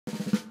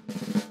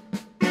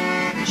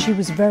She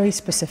was very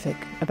specific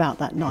about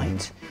that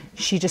night.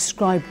 She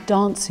described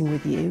dancing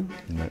with you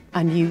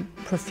and you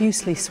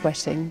profusely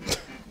sweating,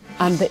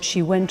 and that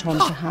she went on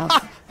to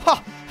have...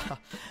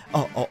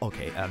 Oh,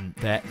 okay.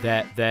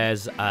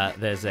 There's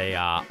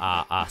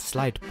a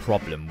slight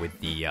problem with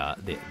the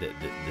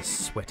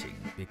sweating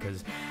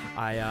because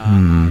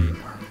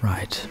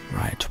Right.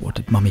 What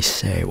did Mummy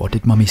say? What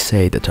did Mummy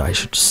say that I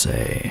should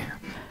say?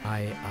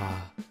 I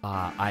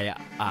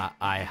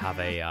have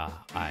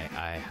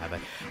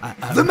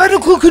The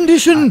medical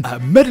condition. a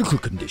medical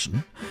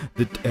condition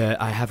that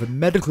I have a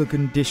medical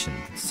condition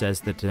that says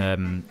that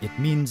it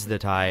means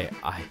that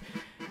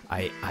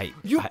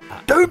You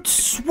don't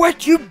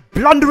sweat, you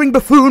blundering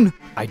buffoon!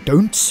 I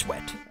don't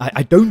sweat.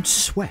 I don't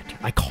sweat.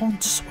 I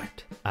can't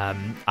sweat.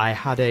 I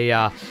had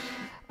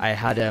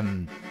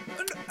An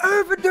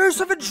overdose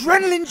of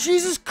adrenaline,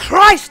 Jesus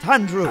Christ,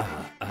 Andrew!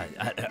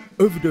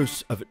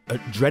 overdose of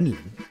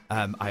adrenaline.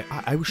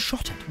 I was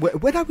shot at.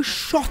 When I was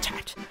shot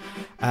at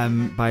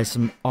by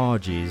some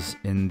Argies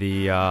in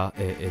the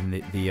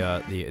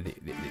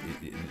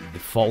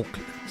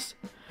Falklands.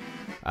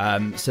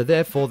 So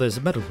therefore, there's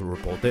a medical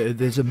report.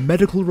 There's a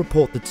medical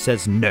report that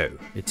says no.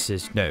 It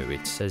says no.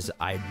 It says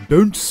I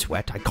don't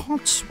sweat. I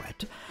can't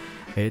sweat.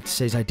 It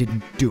says I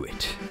didn't do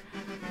it.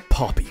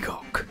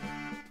 Poppycock.